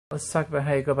Let's talk about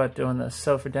how you go about doing this.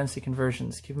 So for density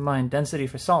conversions, keep in mind density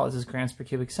for solids is grams per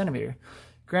cubic centimeter.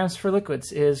 Grams for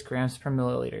liquids is grams per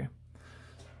milliliter.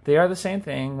 They are the same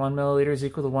thing. 1 milliliter is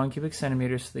equal to 1 cubic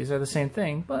centimeter, so these are the same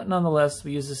thing, but nonetheless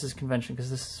we use this as convention because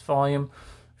this is volume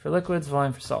for liquids,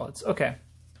 volume for solids. Okay,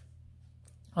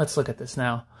 let's look at this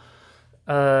now.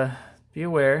 Be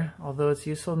aware, although it's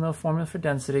useful to know formula for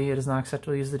density, it is not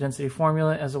acceptable to use the density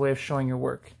formula as a way of showing your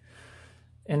work.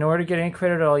 In order to get any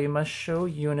credit at all, you must show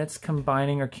units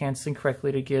combining or canceling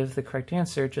correctly to give the correct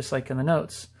answer, just like in the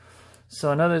notes.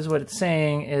 So in other words, what it's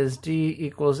saying is D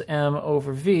equals M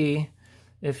over V.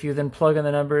 If you then plug in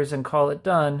the numbers and call it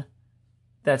done,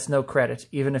 that's no credit,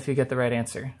 even if you get the right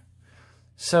answer.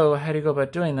 So how do you go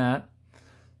about doing that?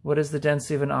 What is the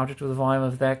density of an object with a volume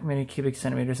of that many cubic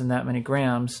centimeters and that many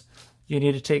grams? You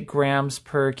need to take grams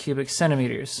per cubic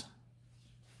centimeters.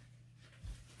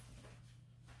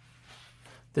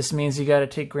 This means you got to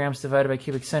take grams divided by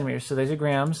cubic centimeters. So there's your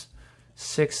grams,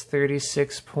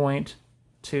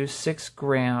 636.26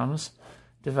 grams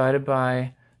divided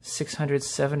by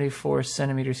 674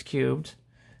 centimeters cubed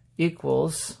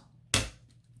equals,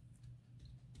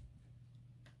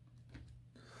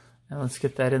 and let's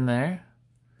get that in there,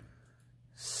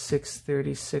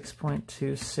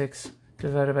 636.26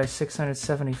 divided by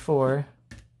 674,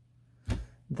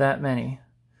 that many.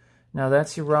 Now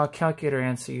that's your raw calculator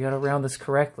answer. You got to round this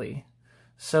correctly.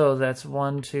 So that's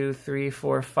 1, 2, 3,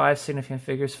 4, 5 significant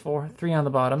figures, 3 on the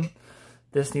bottom.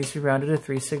 This needs to be rounded to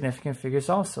 3 significant figures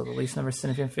also. The least number of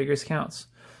significant figures counts.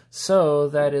 So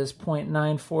that is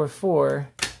 0.944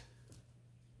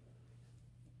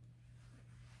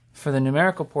 for the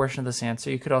numerical portion of this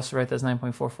answer. You could also write that as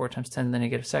 9.44 times 10 to the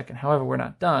negative second. However, we're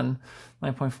not done.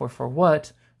 9.44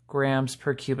 what? Grams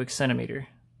per cubic centimeter.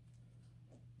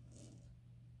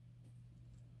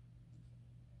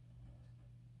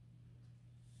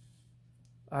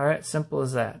 All right, simple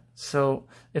as that. So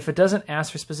if it doesn't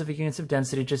ask for specific units of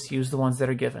density, just use the ones that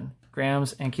are given,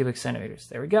 grams and cubic centimeters.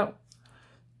 There we go.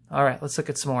 All right, let's look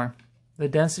at some more. The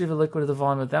density of a liquid of the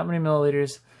volume of that many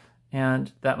milliliters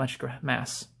and that much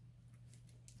mass.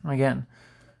 Again,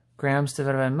 grams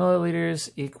divided by milliliters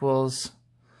equals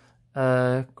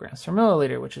grams per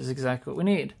milliliter, which is exactly what we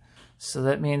need. So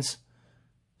that means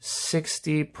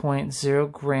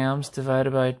 60.0 grams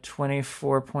divided by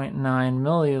 24.9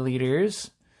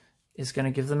 milliliters is going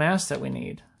to give the mass that we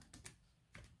need.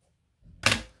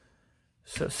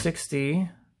 So 60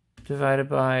 divided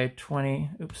by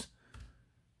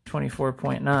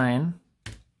 24.9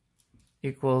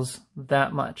 equals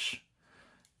that much.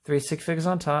 3 sig figs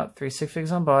on top, 3 sig figs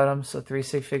on bottom, so 3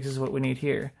 sig figs is what we need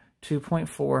here.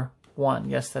 2.41.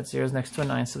 Yes, that 0 is next to a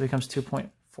 9, so it becomes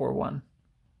 2.41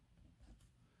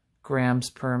 grams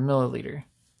per milliliter.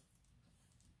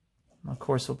 Of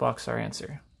course, we'll box our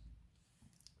answer.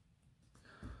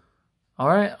 All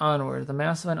right, onward. The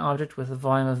mass of an object with a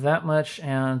volume of that much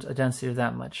and a density of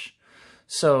that much.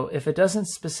 So if it doesn't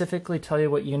specifically tell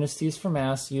you what units to use for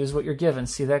mass, use what you're given.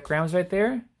 See that grams right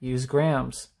there? Use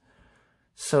grams.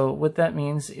 So what that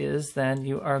means is then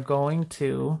you are going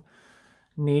to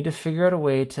need to figure out a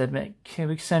way to make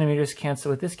cubic centimeters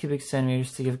cancel with this cubic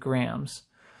centimeters to give grams.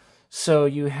 So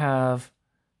you have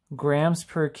grams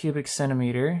per cubic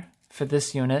centimeter for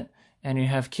this unit, and you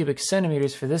have cubic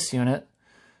centimeters for this unit.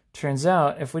 Turns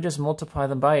out, if we just multiply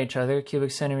them by each other,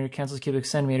 cubic centimeter cancels cubic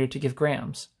centimeter to give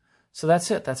grams. So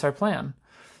that's it. That's our plan.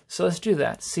 So let's do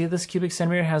that. See, this cubic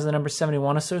centimeter has the number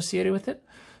 71 associated with it.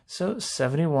 So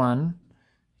 71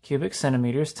 cubic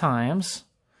centimeters times,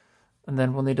 and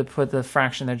then we'll need to put the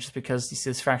fraction there just because you see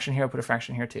this fraction here, I'll put a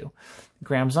fraction here too.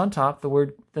 Grams on top,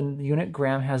 the unit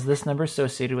gram has this number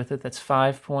associated with it. That's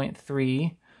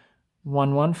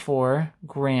 5.3114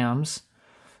 grams,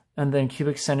 and then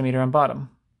cubic centimeter on bottom.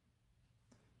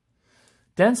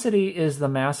 Density is the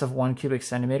mass of 1 cubic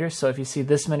centimeter. So if you see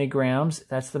this many grams,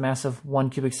 that's the mass of 1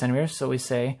 cubic centimeter. So we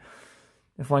say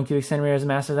if 1 cubic centimeter has a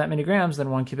mass of that many grams, then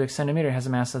 1 cubic centimeter has a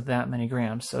mass of that many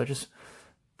grams. So just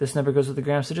this number goes with the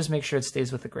grams, so just make sure it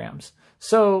stays with the grams.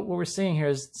 So what we're seeing here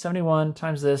is 71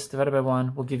 times this divided by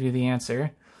 1 will give you the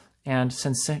answer. And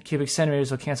since cubic centimeters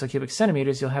will cancel cubic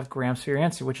centimeters, you'll have grams for your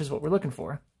answer, which is what we're looking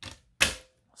for.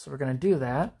 So we're going to do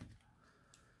that.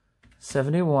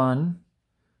 71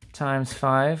 times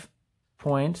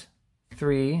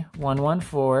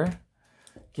 5.3114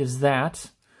 gives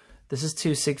that. This is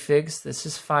 2 sig figs. This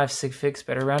is 5 sig figs.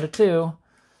 Better round to 2.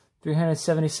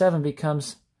 377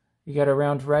 becomes, you got to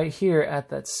round right here at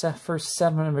that first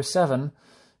number 7.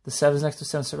 The 7 is next to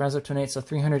 7, so it rounds up to an 8, so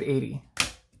 380.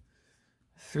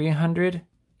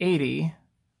 380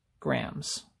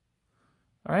 grams.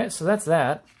 All right, so that's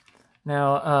that.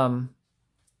 Now,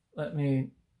 let me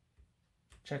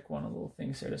check one of the little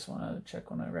things here. I just want to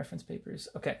check one of my reference papers.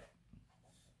 Okay.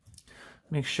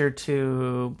 Make sure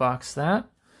to box that.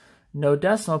 No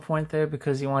decimal point there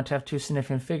because you want to have two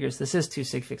significant figures. This is 2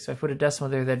 sig figs. So if I put a decimal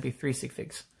there, that'd be 3 sig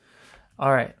figs.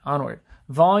 All right, onward.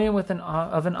 Volume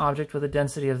of an object with a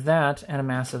density of that and a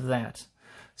mass of that.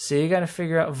 So you got to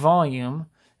figure out volume.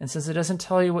 And since it doesn't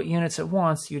tell you what units it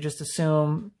wants, you just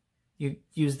assume you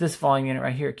use this volume unit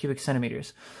right here, cubic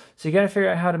centimeters. So you got to figure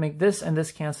out how to make this and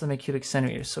this cancel to make cubic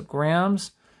centimeters. So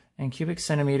grams and cubic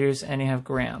centimeters, and you have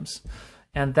grams.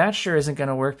 And that sure isn't going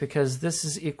to work because this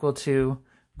is equal to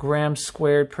grams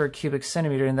squared per cubic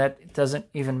centimeter, and that doesn't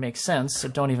even make sense, so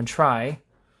don't even try.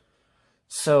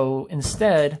 So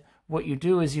instead, what you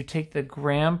do is you take the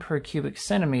gram per cubic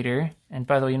centimeter, and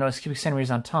by the way, you notice cubic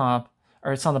centimeters on top,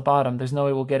 or it's on the bottom. There's no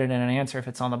way we'll get it in an answer if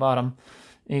it's on the bottom.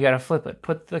 You got to flip it.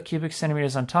 Put the cubic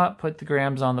centimeters on top, put the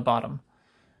grams on the bottom,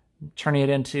 turning it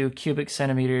into cubic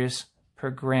centimeters per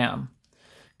gram.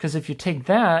 Because if you take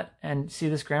that and see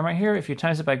this gram right here, if you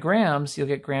times it by grams, you'll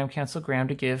get gram cancel gram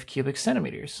to give cubic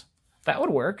centimeters. That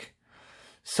would work.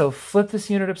 So flip this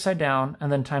unit upside down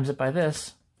and then times it by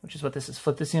this, which is what this is.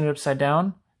 Flip this unit upside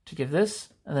down to give this,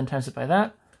 and then times it by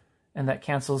that, and that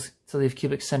cancels to leave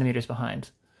cubic centimeters behind.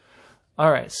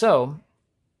 All right, so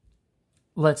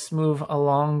let's move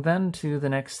along then to the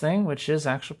next thing, which is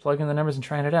actually plugging the numbers and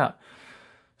trying it out.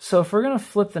 So if we're going to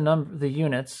flip the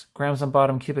units, grams on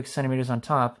bottom, cubic centimeters on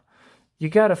top, you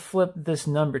got to flip this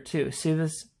number too. See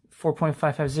this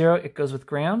 4.550? It goes with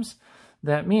grams.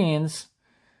 That means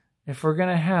if we're going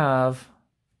to have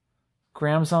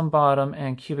grams on bottom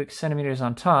and cubic centimeters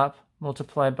on top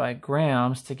multiplied by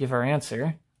grams to give our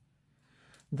answer,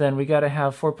 then we got to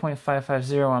have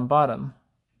 4.550 on bottom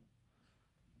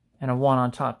and a 1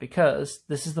 on top, because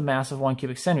this is the mass of 1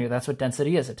 cubic centimeter. That's what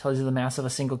density is. It tells you the mass of a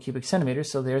single cubic centimeter,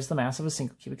 so there's the mass of a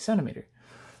single cubic centimeter.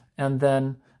 And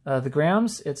then the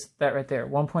grams, it's that right there,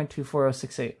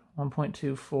 1.24068.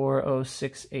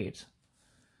 1.24068.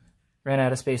 Ran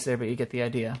out of space there, but you get the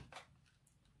idea.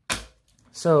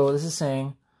 So this is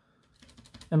saying,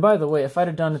 and by the way, if I'd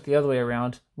have done it the other way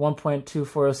around,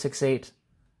 1.24068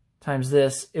 times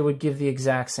this, it would give the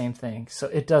exact same thing. So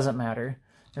it doesn't matter.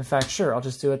 In fact, sure, I'll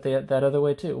just do it that other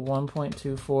way too.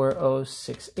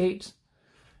 1.24068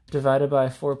 divided by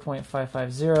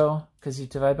 4.550, because you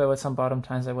divide by what's on bottom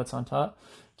times by what's on top,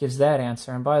 gives that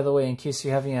answer. And by the way, in case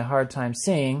you're having a hard time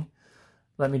seeing,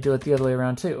 let me do it the other way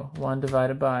around too. 1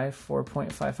 divided by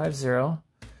 4.550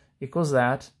 equals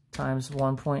that, times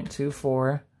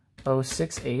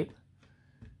 1.24068,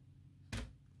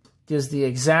 gives the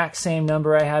exact same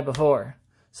number I had before.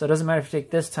 So it doesn't matter if you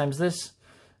take this times this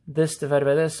divided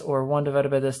by this, or 1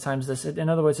 divided by this times this. In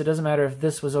other words, it doesn't matter if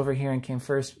this was over here and came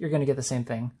first, you're going to get the same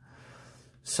thing.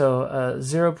 So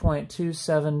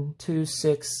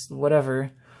 0.2726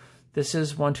 whatever. This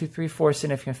is 1, 2, 3, 4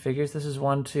 significant figures. This is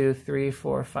 1, 2, 3,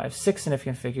 4, 5, 6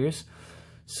 significant figures.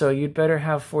 So you'd better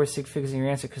have 4 sig figs in your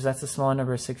answer, because that's the small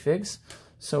number of sig figs.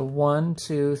 So 1,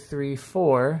 2, 3,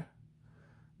 4.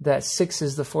 That 6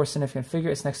 is the 4th significant figure.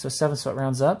 It's next to a 7, so it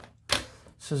rounds up.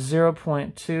 So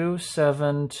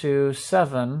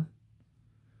 0.2727,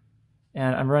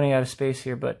 and I'm running out of space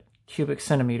here, but cubic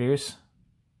centimeters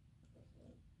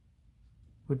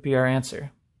would be our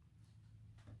answer.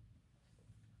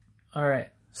 All right,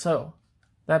 so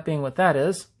that being what that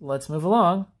is, let's move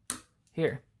along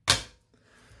here.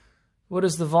 What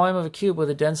is the volume of a cube with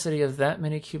a density of that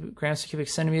many grams per cubic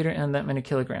centimeter and that many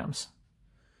kilograms?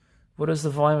 What is the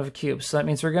volume of a cube? So that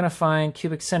means we're going to find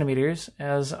cubic centimeters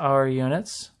as our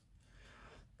units,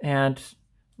 and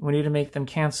we need to make them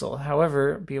cancel.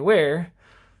 However, be aware,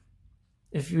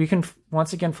 if we can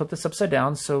once again flip this upside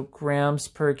down, so grams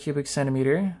per cubic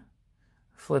centimeter,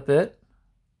 flip it,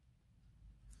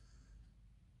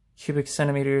 cubic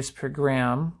centimeters per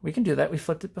gram. We can do that. We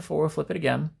flipped it before. We'll flip it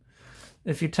again.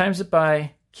 If you times it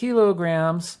by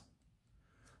kilograms,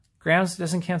 grams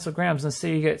doesn't cancel grams.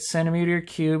 Instead, you get centimeter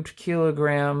cubed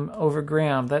kilogram over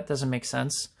gram. That doesn't make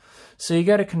sense. So you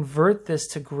got to convert this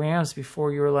to grams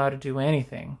before you're allowed to do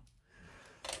anything.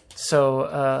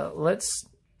 So let's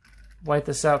wipe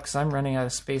this out, because I'm running out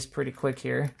of space pretty quick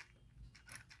here.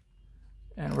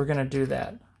 And we're going to do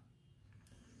that.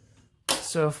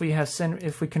 So if we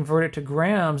convert it to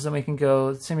grams, then we can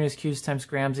go centimeters cubed times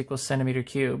grams equals centimeter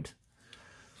cubed.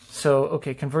 So,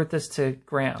 okay, convert this to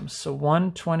grams. So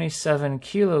 127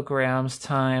 kilograms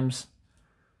times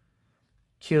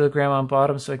kilogram on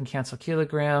bottom, so I can cancel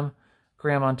kilogram,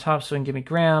 gram on top, so it can give me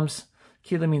grams.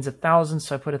 Kilo means 1,000,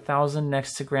 so I put 1,000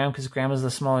 next to gram, because gram is the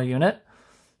smaller unit.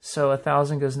 So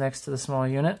 1,000 goes next to the smaller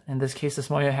unit. In this case, the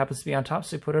smaller unit happens to be on top,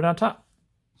 so we put it on top.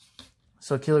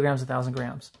 So kilograms, 1,000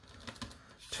 grams.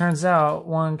 Turns out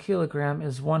 1 kilogram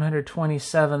is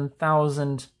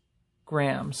 127,000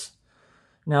 grams.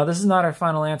 Now, this is not our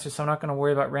final answer, so I'm not going to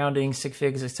worry about rounding, sig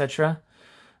figs, etc.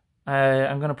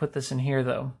 I'm going to put this in here,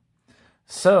 though.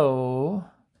 So,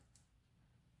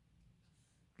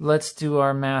 let's do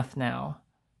our math now.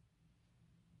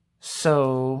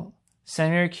 So,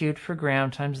 centimeter cubed per gram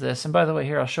times this. And by the way,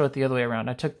 here, I'll show it the other way around.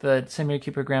 I took the centimeter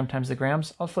cubed per gram times the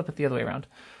grams. I'll flip it the other way around.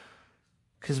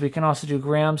 Because we can also do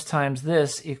grams times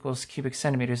this equals cubic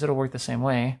centimeters. It'll work the same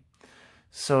way.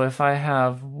 So if I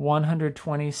have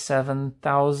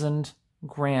 127,000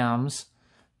 grams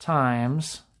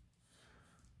times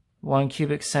 1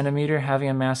 cubic centimeter having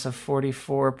a mass of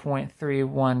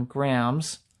 44.31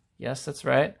 grams. Yes, that's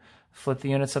right. Flip the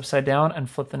units upside down and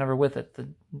flip the number with it.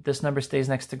 This number stays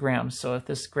next to grams. So if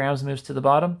this grams moves to the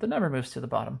bottom, the number moves to the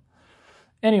bottom.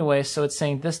 Anyway, so it's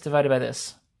saying this divided by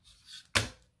this.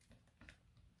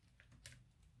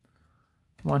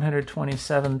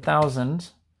 127,000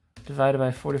 divided by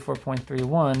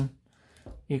 44.31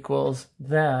 equals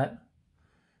that.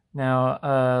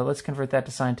 Now, let's convert that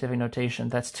to scientific notation.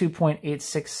 That's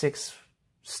 2.866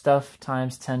 stuff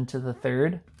times 10 to the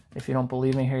third. If you don't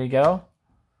believe me, here you go.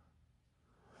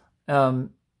 We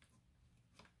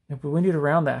need to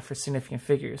round that for significant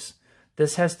figures.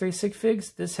 This has 3 sig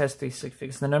figs, this has 3 sig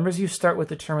figs. The numbers you start with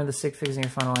determine the sig figs in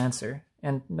your final answer,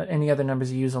 and any other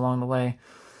numbers you use along the way.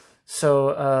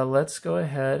 So let's go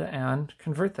ahead and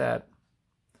convert that.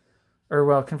 Or,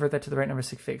 well, convert that to the right number of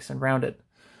sig figs and round it.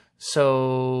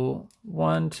 So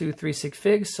 1, 2, 3 sig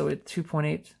figs, so it's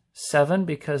 2.87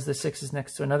 because the 6 is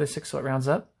next to another 6, so it rounds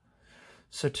up.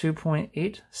 So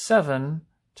 2.87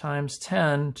 times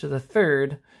 10 to the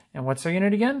third. And what's our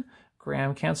unit again?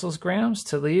 Gram cancels grams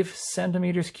to leave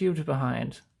centimeters cubed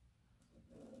behind.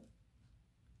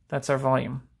 That's our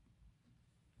volume.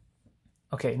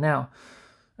 Okay, now,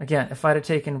 again, if I'd have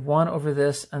taken 1 over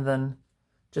this and then,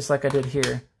 just like I did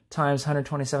here, times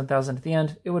 127,000 at the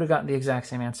end, it would have gotten the exact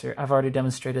same answer. I've already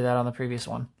demonstrated that on the previous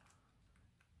one.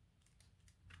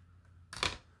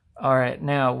 All right,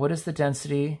 now, what is the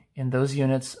density in those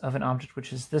units of an object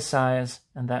which is this size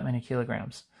and that many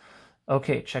kilograms?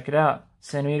 Okay, check it out.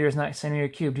 Centimeter is not centimeter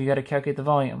cubed. You got to calculate the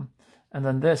volume. And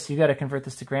then this, you got to convert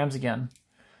this to grams again.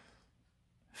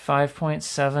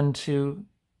 5.72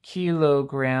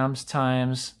 kilograms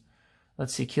times,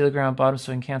 let's see, kilogram bottom,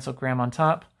 so we can cancel gram on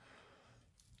top.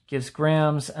 Gives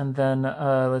grams, and then,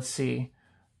 let's see,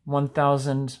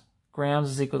 1,000 grams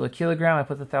is equal to a kilogram. I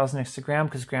put the 1,000 next to gram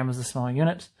because gram is the smaller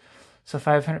unit. So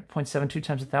 500.72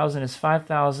 times 1,000 is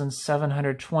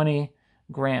 5,720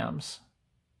 grams.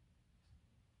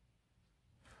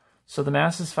 So the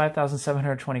mass is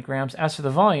 5,720 grams. As for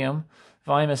the volume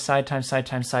is side times side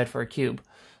times side for a cube.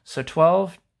 So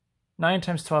 9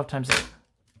 times 12 times 8.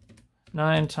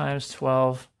 9 times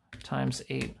 12 times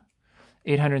 8.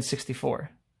 864.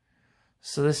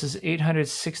 So this is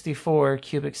 864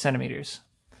 cubic centimeters.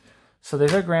 So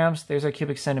there's our grams, there's our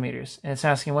cubic centimeters. And it's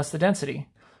asking what's the density.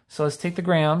 So let's take the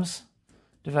grams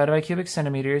divided by cubic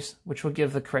centimeters, which will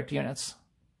give the correct units.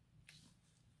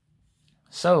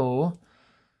 So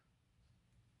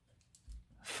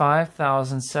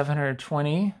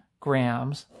 5,720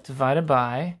 grams divided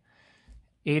by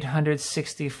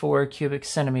 864 cubic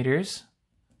centimeters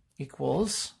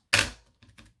equals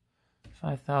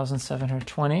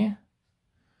 5,720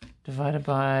 divided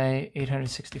by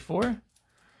 864,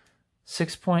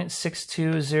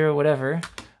 6.620 whatever.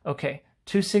 Okay,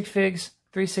 2 sig figs,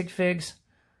 3 sig figs,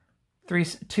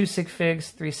 2 sig figs,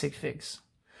 3 sig figs.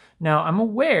 Now, I'm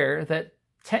aware that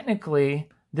technically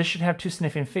this should have 2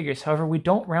 significant figures. However, we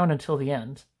don't round until the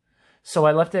end. So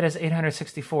I left it as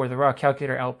 864, the raw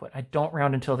calculator output. I don't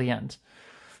round until the end.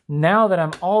 Now that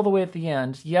I'm all the way at the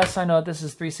end, yes, I know this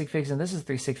is 3 sig figs and this is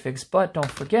 3 sig figs, but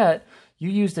don't forget, you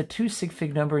used a 2 sig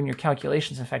fig number in your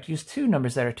calculations. In fact, use 2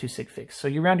 numbers that are 2 sig figs. So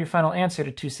you round your final answer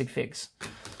to 2 sig figs,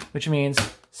 which means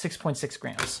 6.6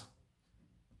 grams.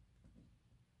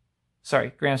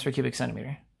 Sorry, grams per cubic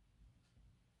centimeter.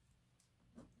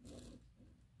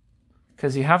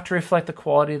 Because you have to reflect the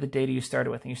quality of the data you started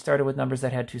with, and you started with numbers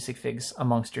that had 2 sig figs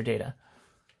amongst your data.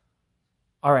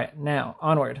 All right, now,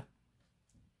 onward.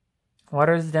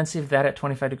 Water is the density of that at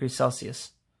 25 degrees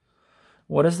Celsius.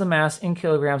 What is the mass in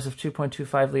kilograms of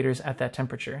 2.25 liters at that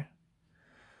temperature?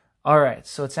 All right,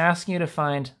 so it's asking you to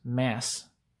find mass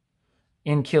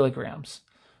in kilograms.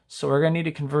 So we're going to need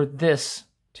to convert this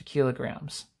to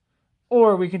kilograms.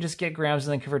 Or we can just get grams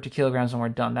and then convert to kilograms when we're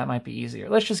done. That might be easier.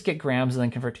 Let's just get grams and then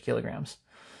convert to kilograms.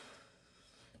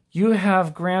 You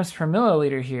have grams per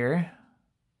milliliter here,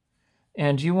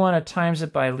 and you want to times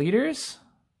it by liters?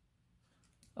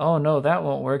 Oh no, that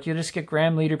won't work. You'll just get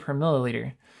gram liter per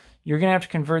milliliter. You're going to have to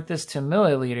convert this to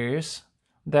milliliters.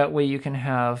 That way you can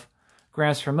have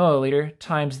grams per milliliter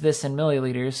times this in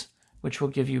milliliters, which will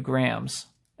give you grams.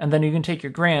 And then you can take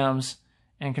your grams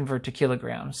and convert to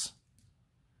kilograms.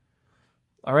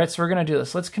 All right, so we're going to do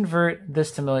this. Let's convert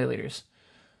this to milliliters.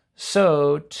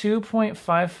 So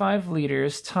 2.55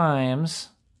 liters times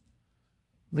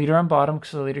liter on bottom,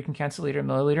 so liter can cancel liter,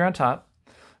 milliliter on top.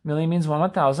 Milli means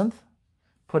 1/1000th.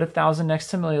 Put 1,000 next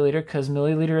to milliliter because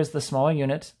milliliter is the smaller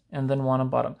unit, and then 1 on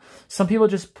bottom. Some people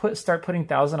just start putting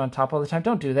 1,000 on top all the time.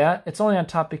 Don't do that. It's only on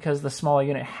top because the smaller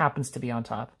unit happens to be on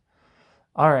top.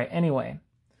 All right, anyway,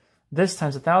 this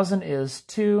times 1,000 is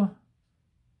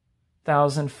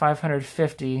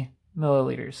 2,550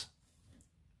 milliliters.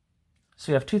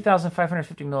 So we have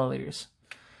 2,550 milliliters.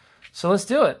 So let's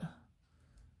do it.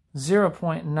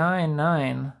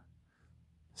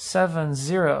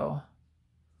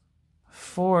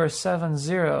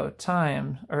 0.9970470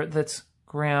 times, or that's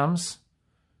grams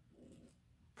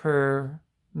per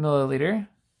milliliter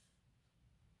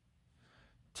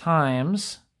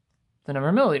times the number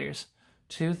of milliliters.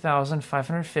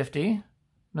 2,550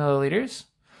 milliliters.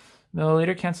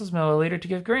 Milliliter cancels milliliter to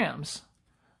give grams.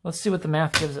 Let's see what the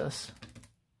math gives us.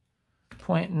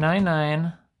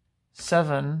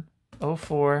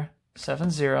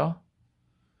 0.9970470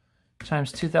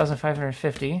 times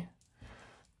 2,550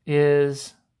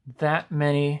 is that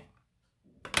many,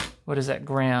 what is that,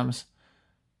 grams?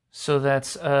 So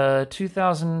that's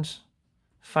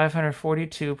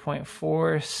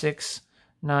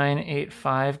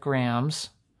 2,542.46985 grams.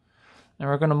 And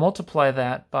we're going to multiply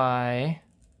that by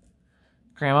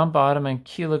gram on bottom and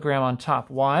kilogram on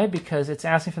top. Why? Because it's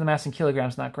asking for the mass in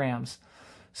kilograms, not grams.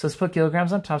 So let's put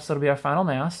kilograms on top, so it'll be our final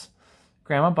mass.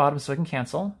 Gram on bottom, so we can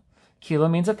cancel. Kilo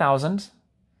means 1,000.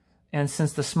 And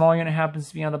since the small unit happens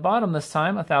to be on the bottom this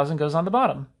time, 1,000 goes on the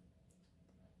bottom.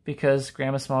 Because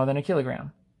gram is smaller than a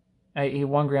kilogram, i.e.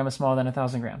 1 gram is smaller than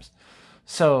 1,000 grams.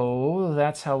 So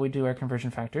that's how we do our conversion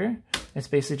factor. It's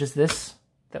basically just this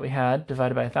that we had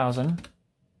divided by 1,000.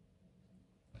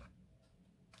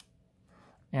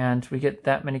 And we get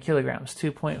that many kilograms,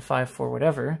 2.54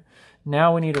 whatever.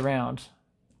 Now we need a round.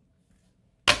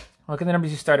 Look at the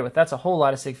numbers you started with. That's a whole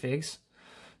lot of sig figs.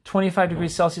 25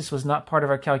 degrees Celsius was not part of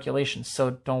our calculation,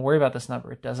 so don't worry about this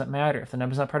number. It doesn't matter. If the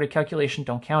number's not part of the calculation,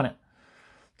 don't count it.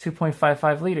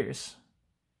 2.55 liters.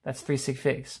 That's 3 sig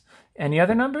figs. Any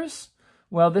other numbers?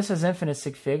 Well, this has infinite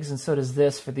sig figs, and so does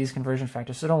this for these conversion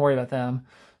factors, so don't worry about them.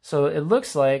 So it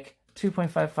looks like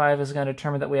 2.55 is going to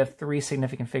determine that we have 3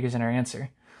 significant figures in our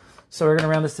answer. So we're going to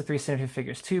round this to 3 significant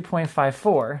figures.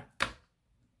 2.54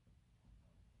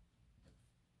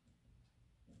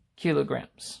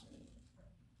 kilograms.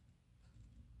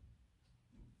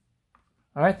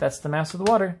 All right, that's the mass of the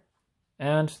water.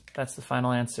 And that's the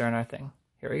final answer on our thing.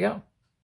 Here we go.